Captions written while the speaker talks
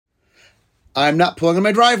I'm not pulling in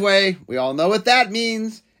my driveway. We all know what that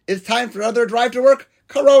means. It's time for another Drive to Work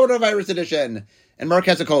Coronavirus Edition. And Mark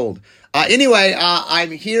has a cold. Anyway,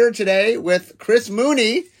 I'm here today with Chris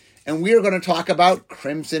Mooney, and we are going to talk about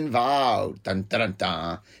Crimson Vow. Dun, dun, dun,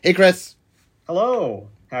 dun. Hey, Chris. Hello.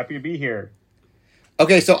 Happy to be here.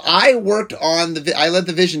 Okay, so I led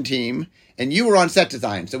the Vision team, and you were on set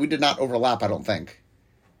design, so we did not overlap, I don't think.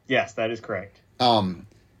 Yes, that is correct.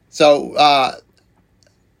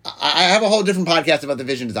 I have a whole different podcast about the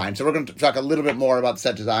Vision design, so we're going to talk a little bit more about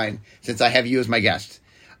set design since I have you as my guest.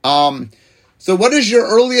 So what is your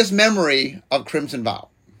earliest memory of Crimson Vow?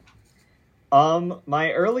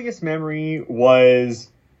 My earliest memory was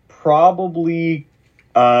probably,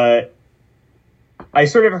 I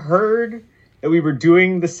sort of heard that we were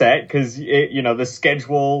doing the set because, the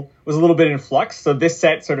schedule was a little bit in flux. So this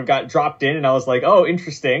set sort of got dropped in and I was like, oh,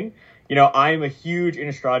 interesting. I'm a huge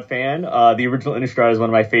Innistrad fan. The original Innistrad is one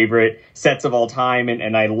of my favorite sets of all time.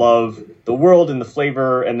 And I love the world and the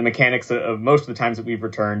flavor and the mechanics of most of the times that we've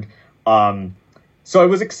returned. So I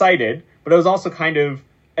was excited, but I was also kind of,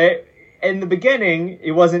 in the beginning,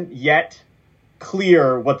 it wasn't yet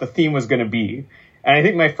clear what the theme was going to be. And I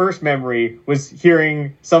think my first memory was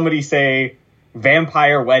hearing somebody say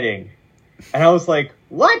vampire wedding. And I was like,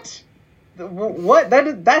 what? What?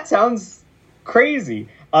 That sounds crazy.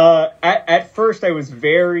 At first I was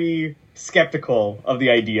very skeptical of the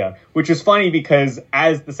idea, which is funny because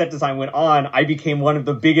as the set design went on, I became one of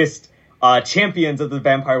the biggest champions of the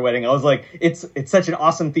vampire wedding. I was like, it's such an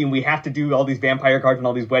awesome theme. We have to do all these vampire cards and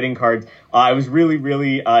all these wedding cards. I was really,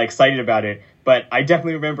 really excited about it. But I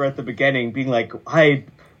definitely remember at the beginning being like,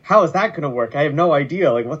 how is that going to work? I have no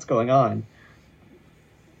idea. Like, what's going on?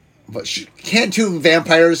 But can't two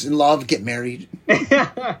vampires in love get married?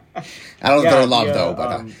 I don't know if they're in love,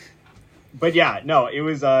 though. But yeah, no, it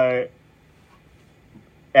was...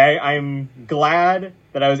 I'm glad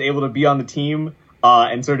that I was able to be on the team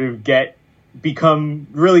and sort of become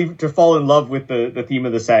really to fall in love with the theme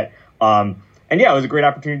of the set. And yeah, it was a great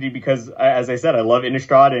opportunity because, as I said, I love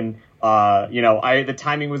Innistrad and, the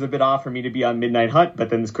timing was a bit off for me to be on Midnight Hunt, but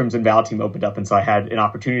then this Crimson Vow team opened up, and so I had an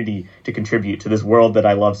opportunity to contribute to this world that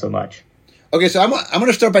I love so much. Okay, so I'm going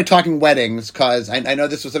to start by talking weddings, because I know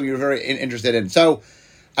this was something you were very interested in. So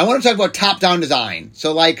I want to talk about top-down design.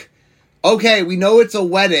 So, okay, we know it's a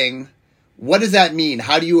wedding. What does that mean?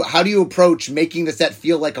 How do you approach making the set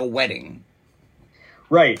feel like a wedding?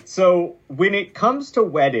 Right. So when it comes to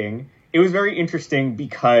wedding, it was very interesting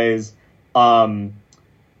because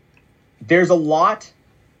there's a lot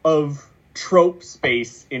of trope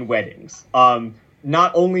space in weddings.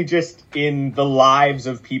 Not only just in the lives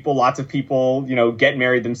of people, lots of people, get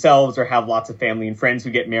married themselves or have lots of family and friends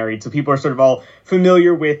who get married. So people are sort of all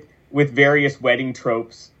familiar with various wedding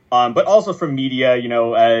tropes. But also from media,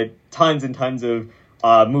 tons and tons of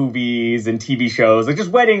movies and TV shows. Like,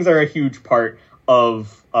 just weddings are a huge part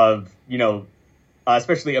of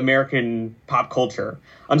especially American pop culture.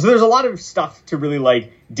 So there's a lot of stuff to really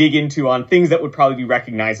dig into on things that would probably be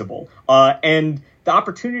recognizable. And the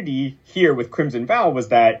opportunity here with Crimson Vow was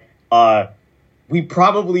that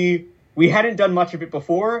we hadn't done much of it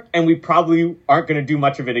before, and we probably aren't going to do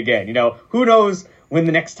much of it again. Who knows when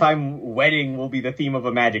the next time wedding will be the theme of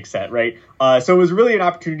a Magic set, right? So it was really an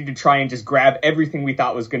opportunity to try and just grab everything we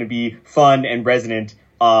thought was going to be fun and resonant,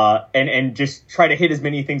 and just try to hit as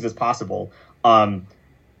many things as possible.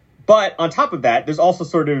 But on top of that, there's also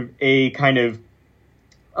sort of a kind of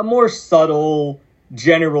a more subtle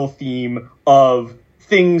general theme of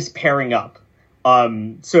things pairing up.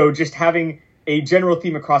 So just having a general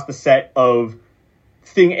theme across the set of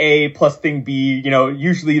thing A plus thing B,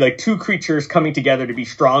 usually two creatures coming together to be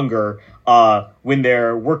stronger when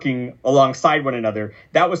they're working alongside one another.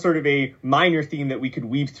 That was sort of a minor theme that we could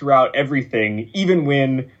weave throughout everything, even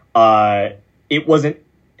when it wasn't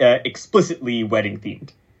explicitly wedding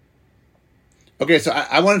themed. Okay, so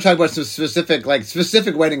I want to talk about some specific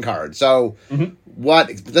wedding cards. So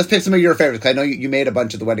let's pick some of your favorites, because I know you made a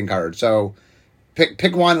bunch of the wedding cards. So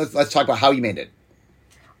pick one. Let's talk about how you made it.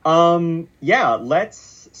 Yeah,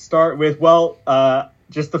 let's start with,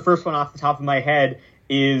 just the first one off the top of my head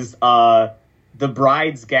is the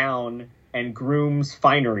bride's gown and groom's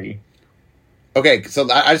finery. Okay, so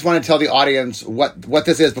I just want to tell the audience what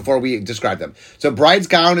this is before we describe them. So bride's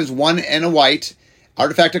gown is 1 and a white,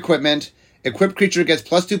 artifact equipment. Equipped creature gets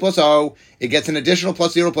 +2/+0. It gets an additional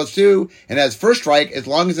 +0/+2, and has first strike as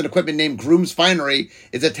long as an equipment named Groom's Finery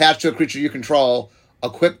is attached to a creature you control.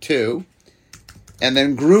 Equip 2. And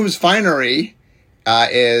then Groom's Finery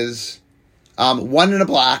is One in a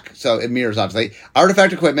black, so it mirrors, obviously.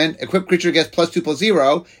 Artifact equipment. Equipped creature gets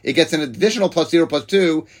 +2/+0. It gets an additional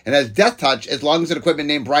 +0/+2, and has death touch as long as an equipment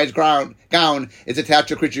named Bride's Gown is attached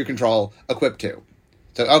to a creature you control, equipped to.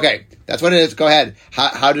 So, okay, that's what it is. Go ahead.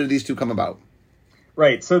 How did these two come about?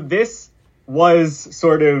 Right, so this was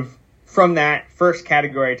sort of from that first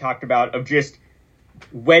category I talked about of just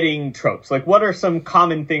wedding tropes. Like, what are some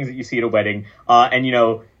common things that you see at a wedding? And, you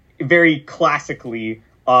know, very classically,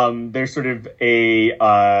 there's sort of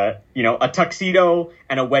a tuxedo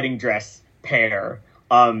and a wedding dress pair.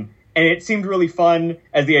 And it seemed really fun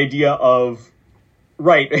as the idea of,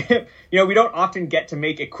 right, you know, we don't often get to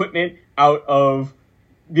make equipment out of,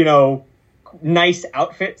 you know, nice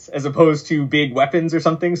outfits as opposed to big weapons or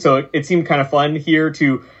something. So it seemed kind of fun here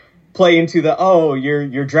to play into the, oh,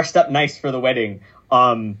 you're dressed up nice for the wedding.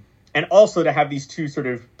 And also to have these two sort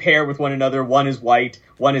of pair with one another. One is white,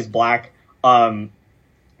 one is black.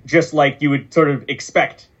 Just like you would sort of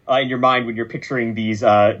expect in your mind when you're picturing these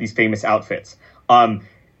famous outfits.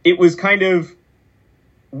 It was kind of,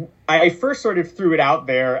 I first sort of threw it out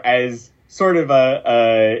there as sort of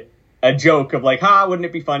a joke of like, wouldn't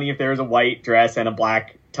it be funny if there was a white dress and a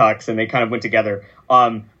black tux and they kind of went together.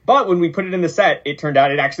 But when we put it in the set, it turned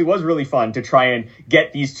out it actually was really fun to try and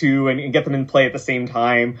get these two and get them in play at the same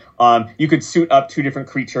time. You could suit up two different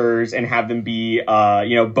creatures and have them be,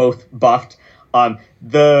 both buffed.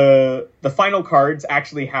 The final cards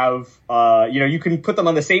actually have, you can put them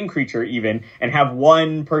on the same creature even and have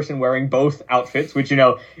one person wearing both outfits, which,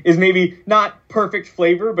 is maybe not perfect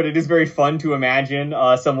flavor, but it is very fun to imagine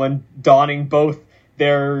someone donning both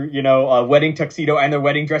their, wedding tuxedo and their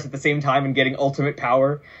wedding dress at the same time and getting ultimate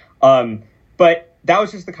power. But that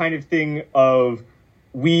was just the kind of thing of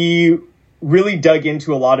we really dug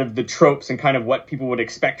into a lot of the tropes and kind of what people would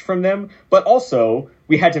expect from them. But also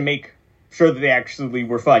we had to make sure that they actually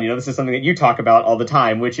were fun. This is something that you talk about all the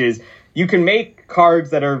time, which is you can make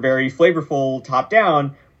cards that are very flavorful top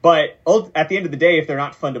down, but at the end of the day, if they're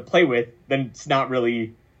not fun to play with, then it's not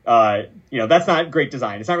really, that's not great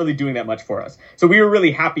design. It's not really doing that much for us. So we were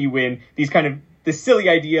really happy when this silly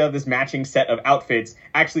idea of this matching set of outfits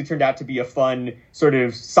actually turned out to be a fun sort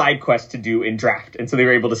of side quest to do in draft. And so they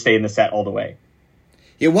were able to stay in the set all the way.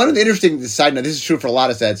 Yeah, one of the interesting side note, this is true for a lot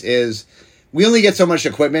of sets, is we only get so much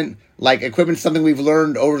equipment. Like, equipment's something we've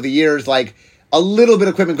learned over the years. Like, a little bit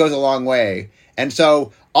of equipment goes a long way. And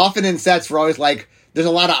so, often in sets, we're always like, there's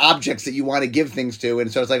a lot of objects that you want to give things to.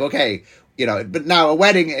 And so it's like, okay, but now a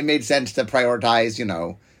wedding, it made sense to prioritize,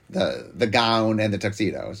 the gown and the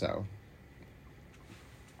tuxedo. So,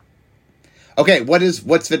 okay, what's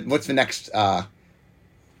the next,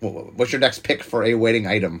 what's your next pick for a wedding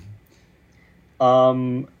item?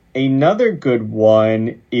 Another good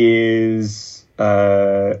one is,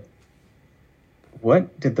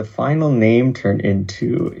 what did the final name turn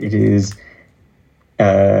into? It is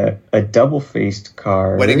a double-faced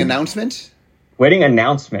card. Wedding Announcement? Wedding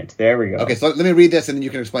Announcement. There we go. Okay, so let me read this and then you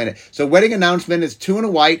can explain it. So Wedding Announcement is 2 and a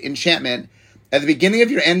white enchantment. At the beginning of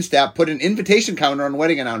your end step, put an invitation counter on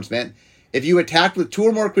Wedding Announcement. If you attack with 2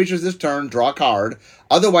 or more creatures this turn, draw a card.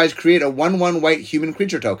 Otherwise, create a 1/1 white human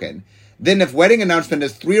creature token. Then if Wedding Announcement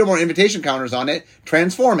has 3 or more invitation counters on it,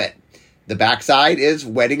 transform it. The backside is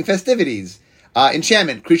Wedding Festivities.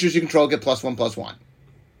 Enchantment. Creatures you control get +1/+1.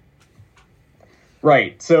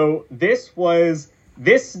 Right. So this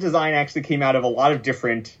design actually came out of a lot of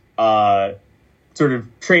different sort of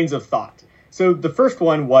trains of thought. So the first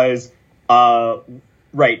one was,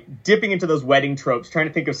 dipping into those wedding tropes, trying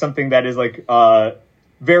to think of something that is like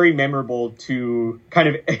very memorable to kind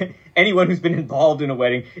of anyone who's been involved in a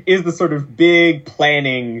wedding, is the sort of big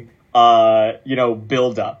planning,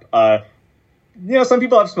 build up. Some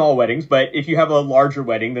people have small weddings, but if you have a larger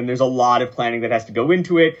wedding, then there's a lot of planning that has to go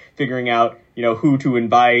into it, figuring out, who to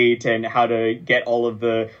invite and how to get all of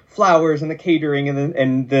the flowers and the catering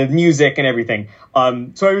and the music and everything.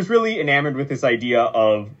 So I was really enamored with this idea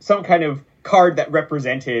of some kind of card that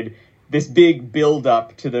represented this big build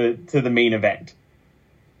up to the main event.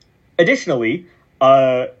 Additionally,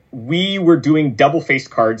 we were doing double-faced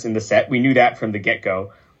cards in the set. We knew that from the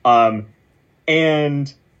get-go.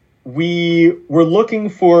 And we were looking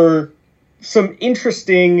for some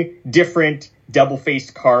interesting, different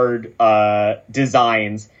double-faced card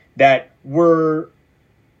designs that were,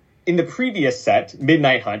 in the previous set,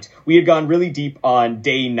 Midnight Hunt, we had gone really deep on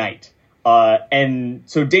day-night. And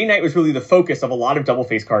so day-night was really the focus of a lot of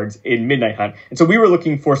double-faced cards in Midnight Hunt. And so we were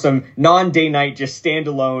looking for some non-day-night, just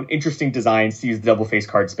standalone, interesting designs to use the double-faced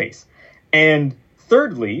card space. And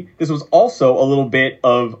thirdly, this was also a little bit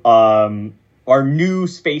of our new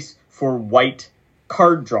space for white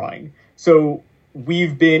card drawing. So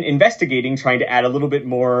we've been investigating, trying to add a little bit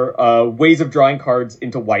more ways of drawing cards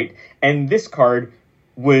into white. And this card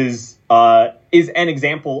is an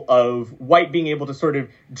example of white being able to sort of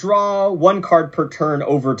draw one card per turn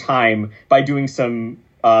over time by doing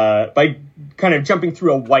by kind of jumping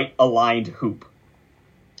through a white aligned hoop.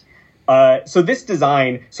 So this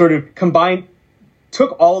design sort of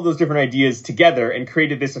took all of those different ideas together and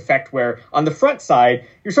created this effect where on the front side,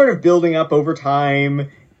 you're sort of building up over time.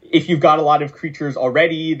 If you've got a lot of creatures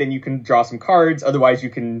already, then you can draw some cards. Otherwise, you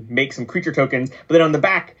can make some creature tokens. But then on the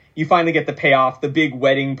back, you finally get the payoff, the big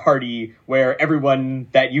wedding party where everyone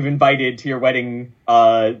that you've invited to your wedding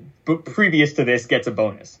previous to this gets a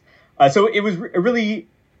bonus. So it was a really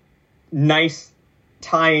nice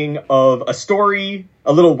tying of a story,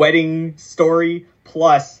 a little wedding story,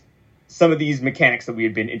 plus some of these mechanics that we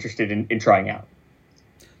had been interested in trying out.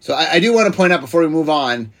 So I do want to point out before we move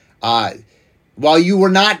on, while you were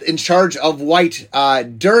not in charge of white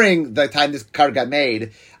during the time this card got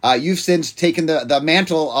made, you've since taken the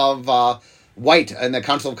mantle of white in the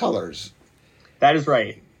Council of Colors. That is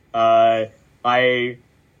right. I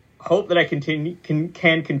hope that I can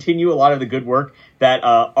continue a lot of the good work that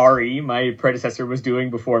Ari, my predecessor, was doing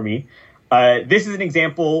before me. This is an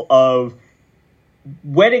example of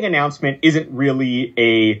wedding announcement isn't really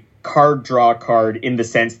a card draw card in the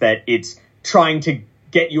sense that it's trying to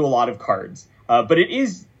get you a lot of cards. But it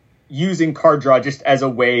is using card draw just as a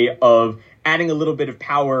way of adding a little bit of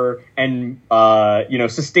power and,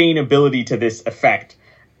 sustainability to this effect.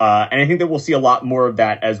 And I think that we'll see a lot more of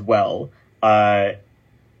that as well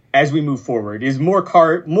as we move forward. Is more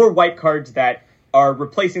white cards that are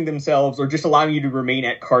replacing themselves or just allowing you to remain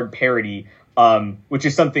at card parity, which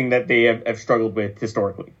is something that they have struggled with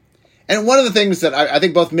historically. And one of the things that I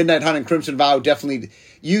think both Midnight Hunt and Crimson Vow definitely,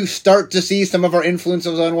 you start to see some of our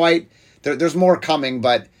influences on white. There's more coming,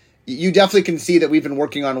 but you definitely can see that we've been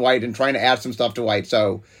working on white and trying to add some stuff to white.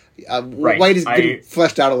 So right. White is getting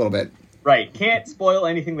fleshed out a little bit. Right. Can't spoil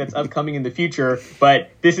anything that's upcoming in the future,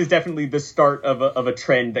 but this is definitely the start of a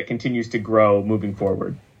trend that continues to grow moving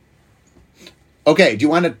forward. Okay. Do you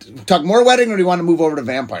want to talk more wedding or do you want to move over to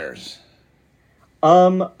vampires?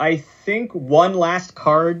 I think one last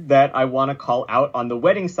card that I want to call out on the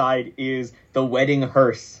wedding side is the Wedding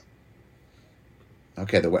Hearse.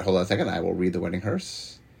 Okay, hold on a second. I will read the Wedding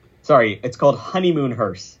Hearse. Sorry, it's called Honeymoon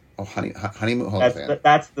Hearse. Oh, Honeymoon. Hold on a second.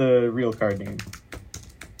 That's the real card name.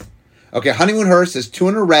 Okay, Honeymoon Hearse is 2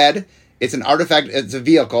 in a red. It's an artifact. It's a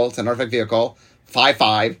vehicle. It's an artifact vehicle.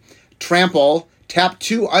 5/5. Trample. Tap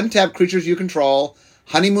 2 untapped creatures you control.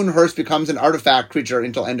 Honeymoon Hearse becomes an artifact creature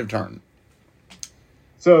until end of turn.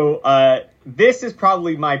 So this is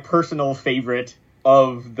probably my personal favorite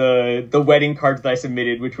of the wedding cards that I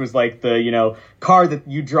submitted, which was like the car that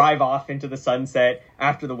you drive off into the sunset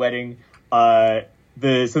after the wedding. So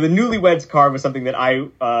the Newlyweds card was something that I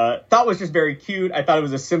thought was just very cute. I thought it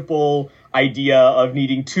was a simple idea of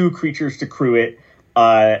needing 2 creatures to crew it,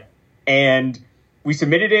 and we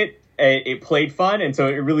submitted it. It played fun, and so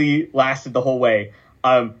it really lasted the whole way.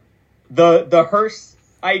 The hearse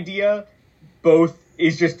idea both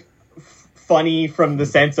is just funny from the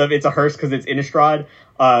sense of it's a hearse because it's Innistrad,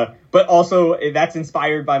 but also that's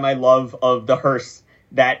inspired by my love of the hearse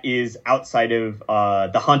that is outside of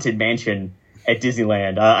the Haunted Mansion at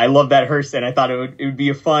Disneyland. I love that hearse, and I thought it would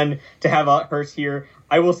be fun to have a hearse here.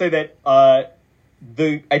 I will say that I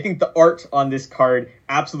think the art on this card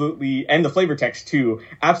absolutely, and the flavor text too,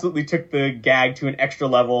 absolutely took the gag to an extra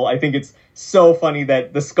level. I think it's so funny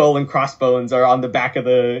that the skull and crossbones are on the back of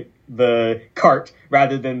the cart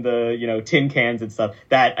rather than the tin cans and stuff.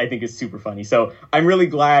 That I think is super funny. So I'm really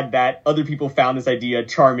glad that other people found this idea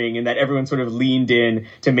charming and that everyone sort of leaned in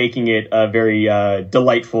to making it a very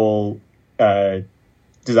delightful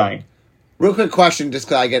design. Real quick question, just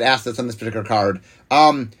because I get asked this on this particular card.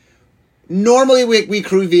 Normally we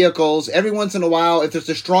crew vehicles. Every once in a while, if there's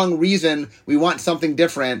a strong reason we want something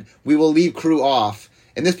different, we will leave crew off.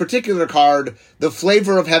 In this particular card, the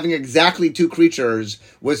flavor of having exactly 2 creatures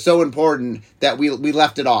was so important that we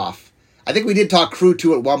left it off. I think we did talk crew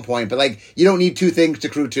 2 at one point, but you don't need 2 things to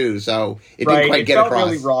crew 2, so it didn't quite get across. It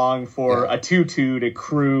felt really wrong for a 2/2 to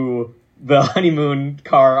crew the honeymoon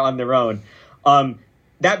car on their own.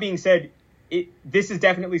 That being said, this is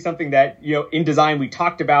definitely something that in design we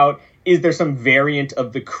talked about. Is there some variant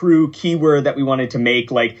of the crew keyword that we wanted to make,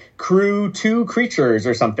 like crew 2 creatures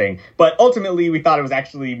or something? But ultimately, we thought it was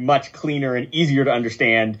actually much cleaner and easier to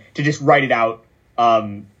understand to just write it out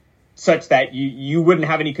such that you wouldn't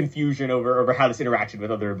have any confusion over how this interacted with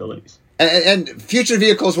other abilities. And future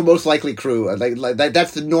vehicles will most likely crew. Like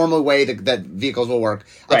that's the normal way that vehicles will work.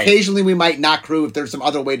 Right. Occasionally, we might not crew if there's some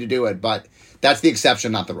other way to do it, but That's the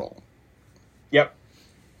exception, not the rule. Yep.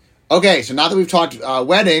 Okay, so now that we've talked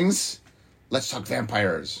weddings, let's talk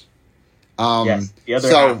vampires. Yes, the other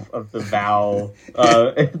half of the vow,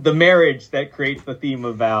 the marriage that creates the theme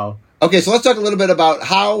of vow. Okay, so let's talk a little bit about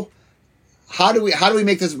how do we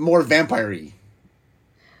make this more vampire-y?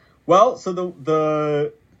 Well, so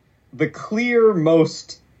the clear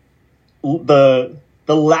most the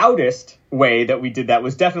loudest way that we did that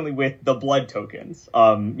was definitely with the blood tokens.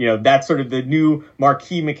 That's sort of the new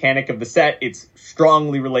marquee mechanic of the set. It's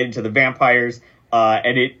strongly related to the vampires,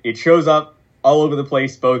 and it shows up all over the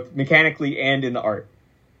place, both mechanically and in the art.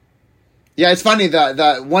 Yeah, it's funny.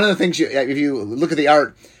 The one of the things if you look at the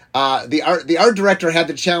art, the art director had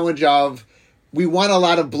the challenge of, we want a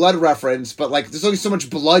lot of blood reference, but like there's only so much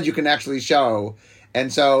blood you can actually show,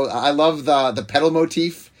 and so I love the petal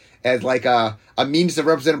motif as like a means to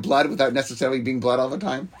represent blood without necessarily being blood all the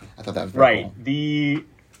time. I thought that was very cool.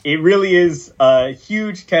 It really is a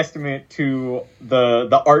huge testament to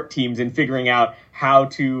the art teams in figuring out how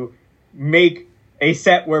to make a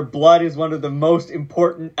set where blood is one of the most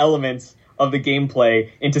important elements of the gameplay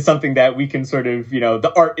into something that we can sort of,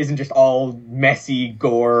 the art isn't just all messy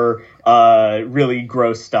gore, really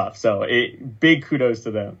gross stuff. So big kudos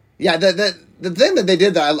to them. Yeah, the thing that they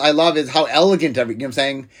did that I love is how elegant you know what I'm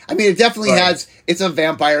saying? I mean, it definitely has, it's a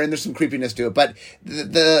vampire and there's some creepiness to it, but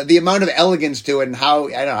the amount of elegance to it and how,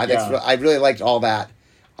 I really liked all that.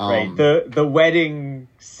 Right. The wedding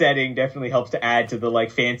setting definitely helps to add to the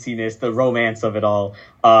like fanciness, the romance of it all.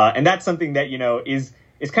 And that's something that,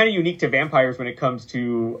 is kind of unique to vampires when it comes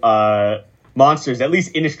to monsters, at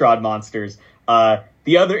least Innistrad monsters.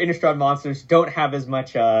 The other Innistrad monsters don't have as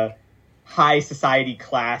much high society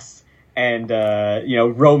class and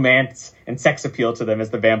romance and sex appeal to them as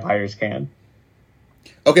the vampires can.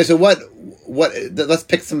 Okay, so what let's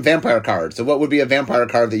pick some vampire cards. So what would be a vampire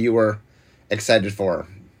card that you were excited for?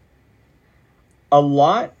 A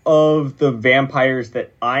lot of the vampires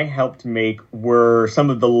that I helped make were some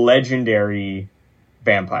of the legendary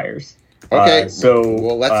vampires. Okay,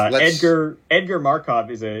 let's Edgar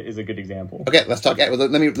Markov is a good example. Okay, let's talk.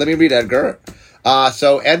 Let me read Edgar.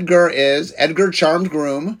 So Edgar is Edgar Charmed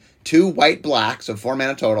Groom, 2 white black, so 4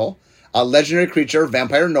 mana total. A legendary creature,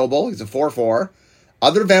 Vampire Noble. He's a 4/4.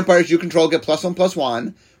 Other vampires you control get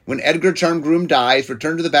 +1/+1. When Edgar Charmed Groom dies,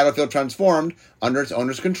 return to the battlefield transformed under its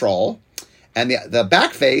owner's control. And the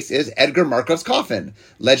back face is Edgar Markov's Coffin,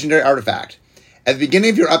 legendary artifact. At the beginning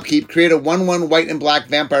of your upkeep, create a 1/1 white and black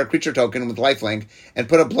vampire creature token with lifelink and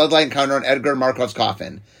put a bloodline counter on Edgar Markov's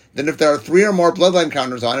Coffin. Then if there are 3 or more bloodline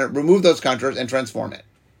counters on it, remove those counters and transform it.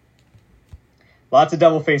 Lots of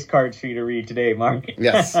double-faced cards for you to read today, Mark.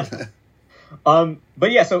 Yes.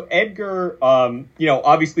 But yeah, so Edgar,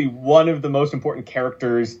 obviously one of the most important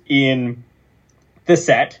characters in the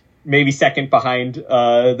set, maybe second behind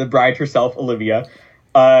the bride herself, Olivia.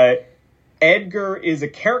 Edgar is a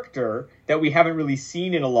character that we haven't really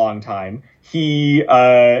seen in a long time. He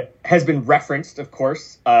has been referenced, of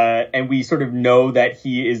course, and we sort of know that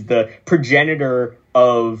he is the progenitor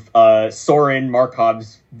of Sorin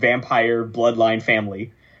Markov's vampire bloodline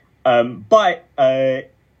family. But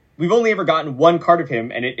we've only ever gotten one card of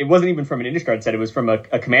him, and it wasn't even from an Innistrad set. It was from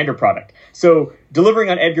a Commander product. So delivering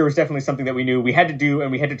on Edgar was definitely something that we knew we had to do,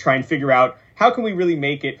 and we had to try and figure out how can we really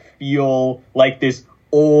make it feel like this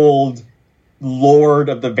old Lord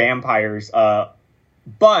of the Vampires,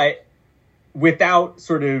 but without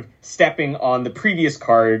sort of stepping on the previous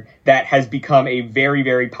card that has become a very,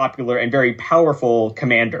 very popular and very powerful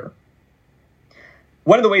commander.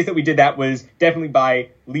 One of the ways that we did that was definitely by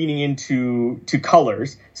leaning into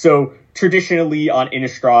colors. So traditionally on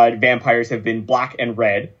Innistrad, vampires have been black and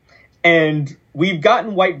red, and we've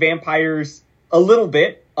gotten white vampires a little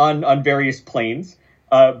bit on various planes.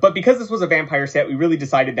 But because this was a vampire set, we really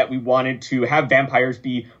decided that we wanted to have vampires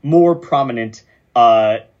be more prominent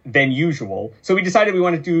than usual. So we decided we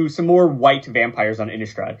wanted to do some more white vampires on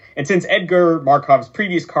Innistrad. And since Edgar Markov's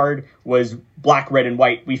previous card was black, red, and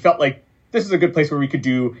white, we felt like this is a good place where we could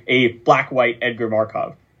do a black-white Edgar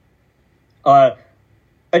Markov.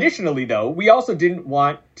 Additionally, though, we also didn't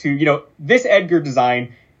want to, this Edgar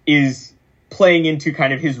design is playing into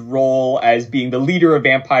kind of his role as being the leader of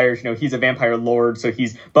vampires. He's a vampire lord, so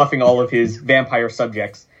he's buffing all of his vampire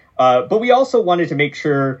subjects. But we also wanted to make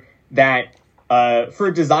sure that for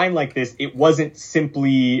a design like this, it wasn't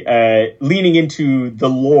simply leaning into the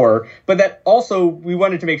lore, but that also we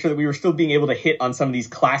wanted to make sure that we were still being able to hit on some of these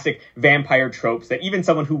classic vampire tropes that even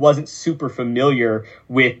someone who wasn't super familiar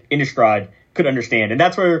with Innistrad could understand. And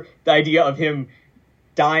that's where the idea of him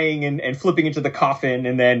dying and flipping into the coffin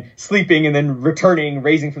and then sleeping and then returning,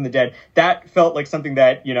 raising from the dead, that felt like something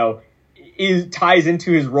that, ties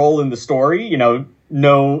into his role in the story. You know,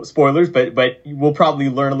 no spoilers, but we'll probably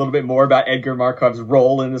learn a little bit more about Edgar Markov's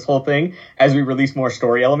role in this whole thing as we release more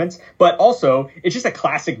story elements. But also, it's just a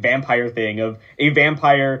classic vampire thing of a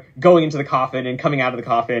vampire going into the coffin and coming out of the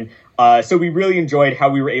coffin. So we really enjoyed how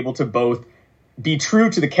we were able to both be true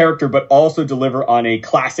to the character, but also deliver on a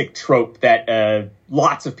classic trope that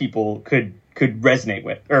lots of people could resonate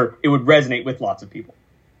with, or it would resonate with lots of people.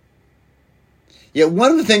 Yeah,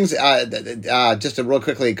 one of the things, just to real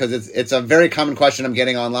quickly, because it's a very common question I'm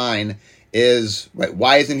getting online, is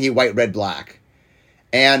why isn't he white, red, black?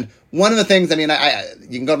 And one of the things, I mean,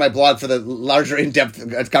 you can go to my blog for the larger,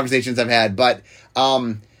 in-depth conversations I've had, but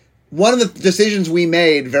one of the decisions we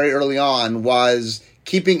made very early on was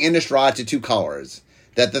keeping Innistrad to 2 colors.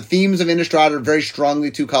 That the themes of Innistrad are very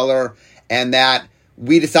strongly 2-color, and that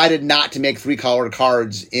we decided not to make 3-color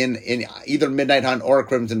cards in either Midnight Hunt or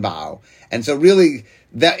Crimson Vow. And so really,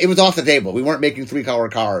 that it was off the table. We weren't making 3-color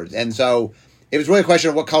cards. And so it was really a question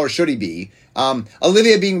of what color should he be.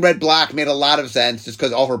 Olivia being red-black made a lot of sense just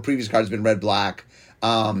because all her previous cards have been red-black.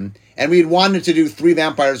 And we had wanted to do 3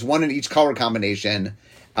 vampires, 1 in each color combination.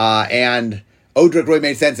 And Odric really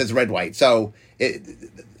made sense as red-white. So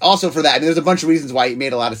also for that, I mean, there's a bunch of reasons why it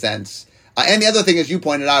made a lot of sense. And the other thing, as you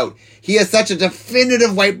pointed out, he has such a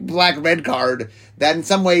definitive white, black, red card that in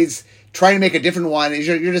some ways trying to make a different one is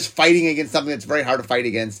you're just fighting against something that's very hard to fight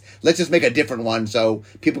against. Let's just make a different one so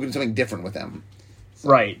people can do something different with him. So.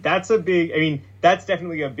 Right. That's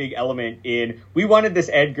definitely a big element in, we wanted this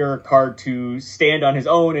Edgar card to stand on his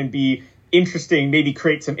own and be interesting, maybe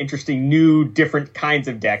create some interesting new, different kinds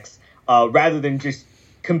of decks, rather than just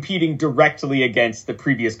competing directly against the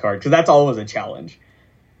previous card, because that's always a challenge.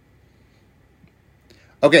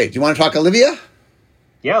 Okay, do you want to talk Olivia?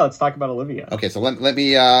 Yeah, let's talk about Olivia. Okay, so let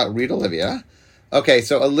me read Olivia. Okay,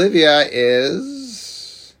 so Olivia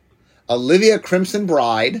is Olivia Crimson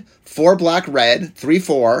Bride, 4 black red,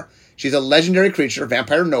 3/4. She's a legendary creature,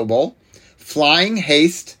 vampire noble. Flying,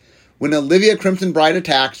 haste. When Olivia Crimson Bride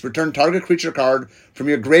attacks, return target creature card from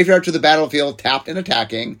your graveyard to the battlefield, tapped and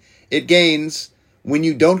attacking. It gains, when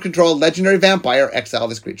you don't control a legendary vampire, exile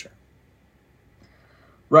this creature.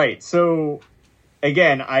 Right, so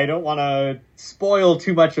again, I don't want to spoil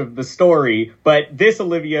too much of the story, but this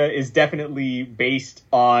Olivia is definitely based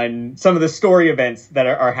on some of the story events that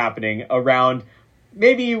are happening around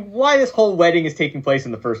maybe why this whole wedding is taking place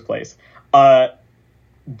in the first place.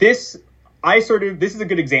 This is a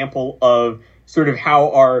good example of sort of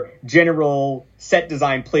how our general set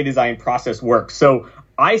design, play design process works. So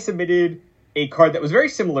I submitted a card that was very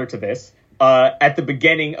similar to this. At the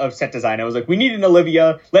beginning of set design, I was like, we need an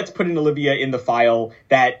Olivia. Let's put an Olivia in the file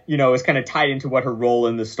that, is kind of tied into what her role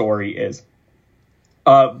in the story is.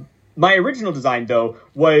 My original design, though,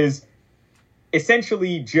 was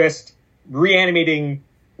essentially just reanimating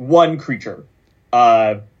one creature.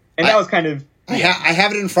 That was kind of... I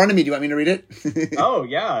have it in front of me. Do you want me to read it? Oh,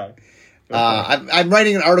 yeah. I'm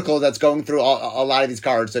writing an article that's going through a lot of these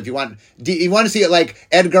cards. So if you want to see it like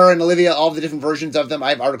Edgar and Olivia, all the different versions of them,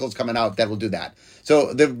 I have articles coming out that will do that.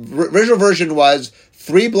 So the original version was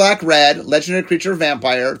 3 black red, legendary creature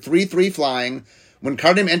vampire, 3/3 flying. When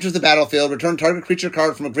card name enters the battlefield, return target creature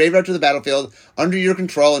card from a graveyard to the battlefield under your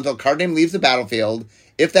control until card name leaves the battlefield.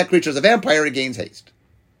 If that creature is a vampire, it gains haste.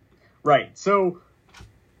 Right. So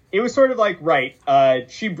it was sort of like,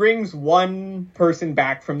 she brings one person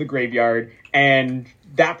back from the graveyard, and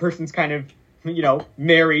that person's kind of,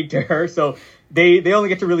 married to her, so they only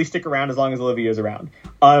get to really stick around as long as Olivia's around.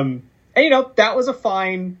 And, that was a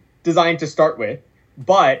fine design to start with,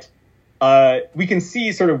 but we can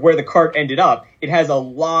see sort of where the card ended up. It has a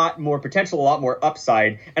lot more potential, a lot more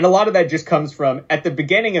upside, and a lot of that just comes from, at the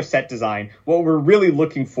beginning of set design, what we're really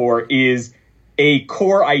looking for is a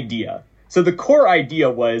core idea. So the core idea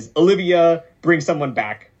was Olivia brings someone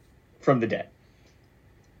back from the dead.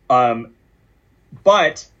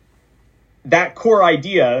 But that core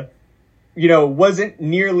idea, wasn't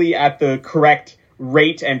nearly at the correct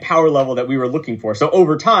rate and power level that we were looking for. So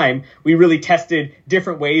over time, we really tested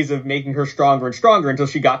different ways of making her stronger and stronger until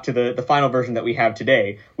she got to the final version that we have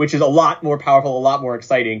today, which is a lot more powerful, a lot more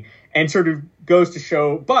exciting, and sort of goes to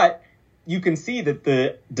show, but you can see that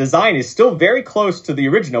the design is still very close to the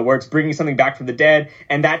original, where it's bringing something back from the dead,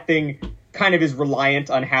 and that thing kind of is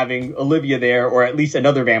reliant on having Olivia there, or at least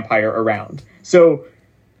another vampire around. So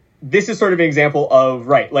this is sort of an example of,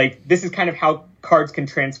 this is kind of how cards can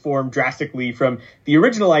transform drastically from the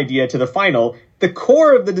original idea to the final. The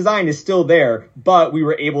core of the design is still there, but we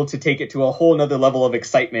were able to take it to a whole nother level of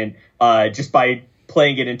excitement just by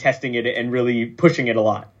playing it and testing it and really pushing it a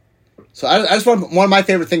lot. So I just want one of my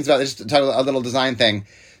favorite things about this, to talk about a little design thing.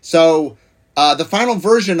 So the final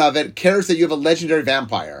version of it cares that you have a legendary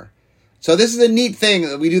vampire. So this is a neat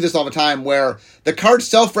thing. We do this all the time where the card's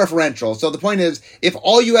self-referential. So the point is, if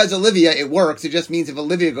all you has Olivia, it works. It just means if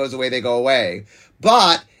Olivia goes away, they go away.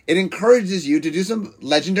 But it encourages you to do some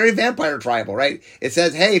legendary vampire tribal, right? It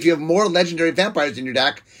says, hey, if you have more legendary vampires in your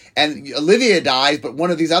deck and Olivia dies, but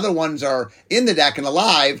one of these other ones are in the deck and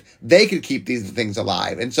alive, they could keep these things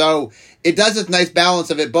alive. And so it does this nice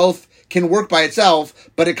balance of it both can work by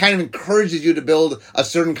itself, but it kind of encourages you to build a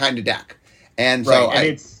certain kind of deck. And so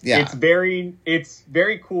it's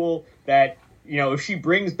very cool that, if she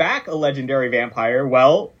brings back a legendary vampire,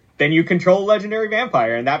 well, then you control a legendary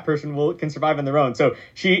vampire and that person can survive on their own. So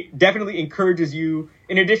she definitely encourages you,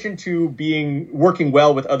 in addition to working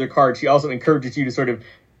well with other cards, she also encourages you to sort of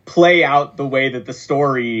play out the way that the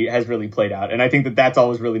story has really played out. And I think that that's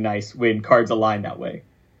always really nice when cards align that way.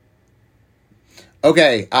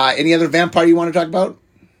 Okay. Any other vampire you want to talk about?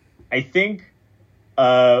 I think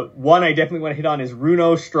one I definitely want to hit on is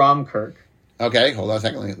Runo Stromkirk. Okay, hold on a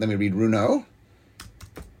second. Let me read Runo.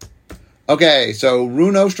 Okay, so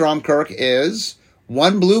Runo Stromkirk is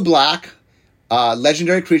 1 blue-black,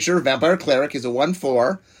 legendary creature, vampire cleric. Is a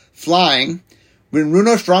 1/4, flying. When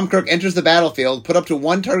Runo Stromkirk enters the battlefield, put up to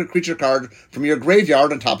 1 target creature card from your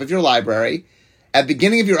graveyard on top of your library. At the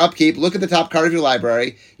beginning of your upkeep, look at the top card of your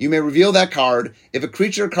library. You may reveal that card. If a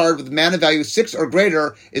creature card with mana value 6 or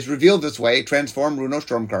greater is revealed this way, transform Runo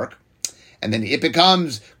Stromkirk. And then it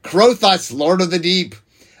becomes Krothus, Lord of the Deep.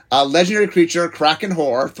 A legendary creature, Kraken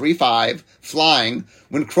Whore, 3/5, flying.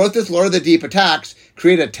 When Krothus, Lord of the Deep attacks,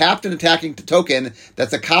 create a tapped and attacking token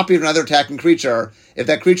that's a copy of another attacking creature. If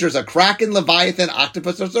that creature is a Kraken, Leviathan,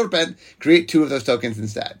 Octopus, or Serpent, create 2 of those tokens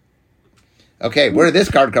instead. Okay, where did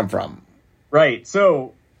this card come from? Right,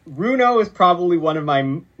 so Runo is probably one of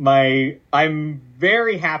my I'm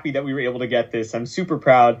very happy that we were able to get this. I'm super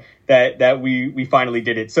proud that we finally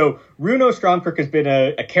did it. So Runo Stromkirk has been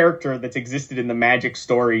a character that's existed in the Magic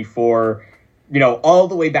story for, all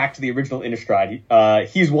the way back to the original Innistrad.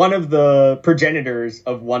 He's one of the progenitors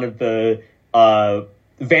of one of the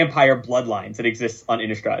vampire bloodlines that exists on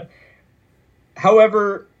Innistrad.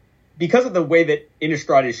 However, because of the way that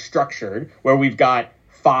Innistrad is structured, where we've got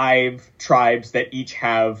 5 tribes that each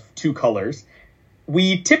have 2 colors,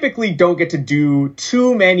 we typically don't get to do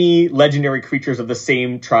too many legendary creatures of the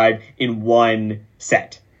same tribe in one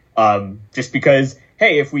set. Just because,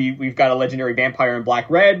 hey, if we've got a legendary vampire in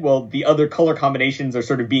black-red, well, the other color combinations are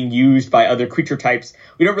sort of being used by other creature types.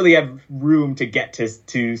 We don't really have room to get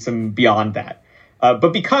to some beyond that.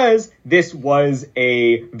 But because this was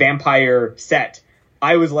a vampire set,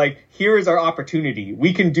 I was like, here is our opportunity.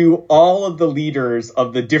 We can do all of the leaders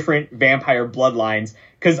of the different vampire bloodlines,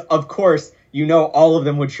 because, of course, all of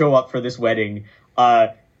them would show up for this wedding.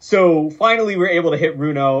 So finally, we're able to hit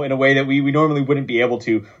Runo in a way that we normally wouldn't be able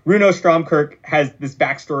to. Runo Stromkirk has this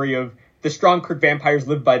backstory of the Stromkirk vampires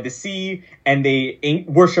live by the sea, and they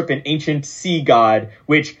worship an ancient sea god,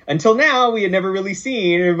 which until now we had never really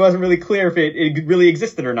seen. It wasn't really clear if it really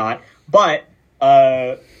existed or not. But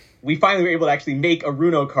we finally were able to actually make a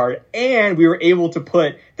Runo card, and we were able to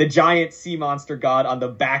put the giant sea monster god on the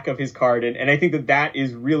back of his card. And I think that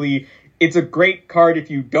is really... It's a great card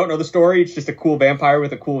if you don't know the story. It's just a cool vampire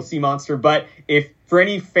with a cool sea monster. But if for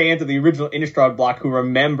any fans of the original Innistrad block who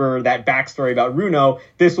remember that backstory about Runo,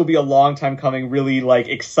 this will be a long time coming, really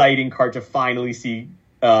exciting card to finally see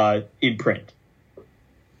in print.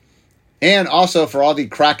 And also for all the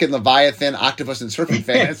Kraken, Leviathan, Octopus, and Serpent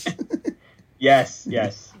fans. Yes.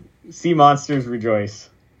 Sea monsters rejoice.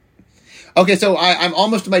 Okay, so I'm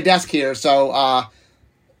almost to my desk here, so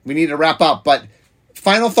we need to wrap up. But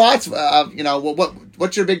final thoughts?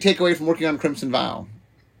 What's your big takeaway from working on Crimson Vow?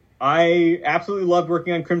 I absolutely loved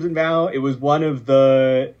working on Crimson Vow. It was one of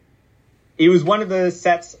the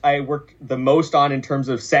sets I worked the most on in terms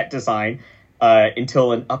of set design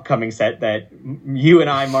until an upcoming set that you and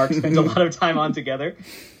I, Mark, spent a lot of time on together.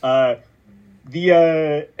 And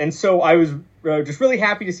so I was just really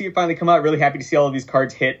happy to see it finally come out, really happy to see all of these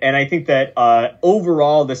cards hit. And I think that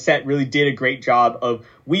overall, the set really did a great job of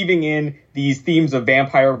weaving in these themes of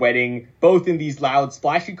Vampire Wedding, both in these loud,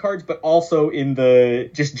 splashy cards, but also in the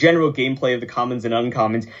just general gameplay of the commons and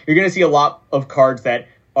uncommons. You're going to see a lot of cards that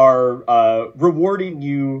are rewarding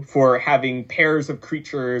you for having pairs of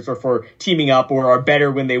creatures or for teaming up or are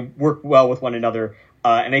better when they work well with one another.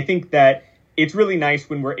 And I think that it's really nice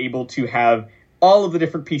when we're able to have all of the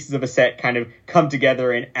different pieces of a set kind of come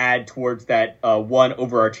together and add towards that one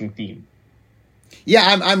overarching theme. Yeah,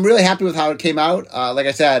 I'm really happy with how it came out. Like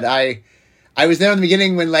I said, I I was there in the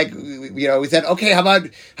beginning when, like, we said, okay, how about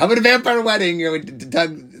a vampire wedding?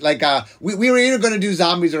 Doug, like, we were either going to do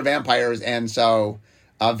zombies or vampires, and so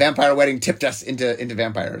vampire wedding tipped us into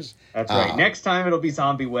vampires. That's right. Next time it'll be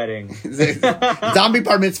zombie wedding. Zombie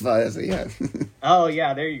bar mitzvah. Yeah. Oh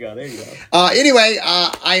yeah, there you go. Anyway,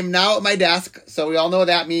 I'm now at my desk, so we all know what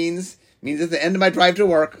that means. It means it's the end of my drive to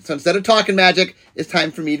work. So instead of talking magic, it's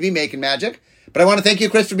time for me to be making magic. But I want to thank you,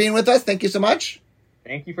 Chris, for being with us. Thank you so much.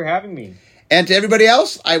 Thank you for having me. And to everybody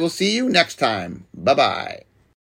else, I will see you next time. Bye-bye.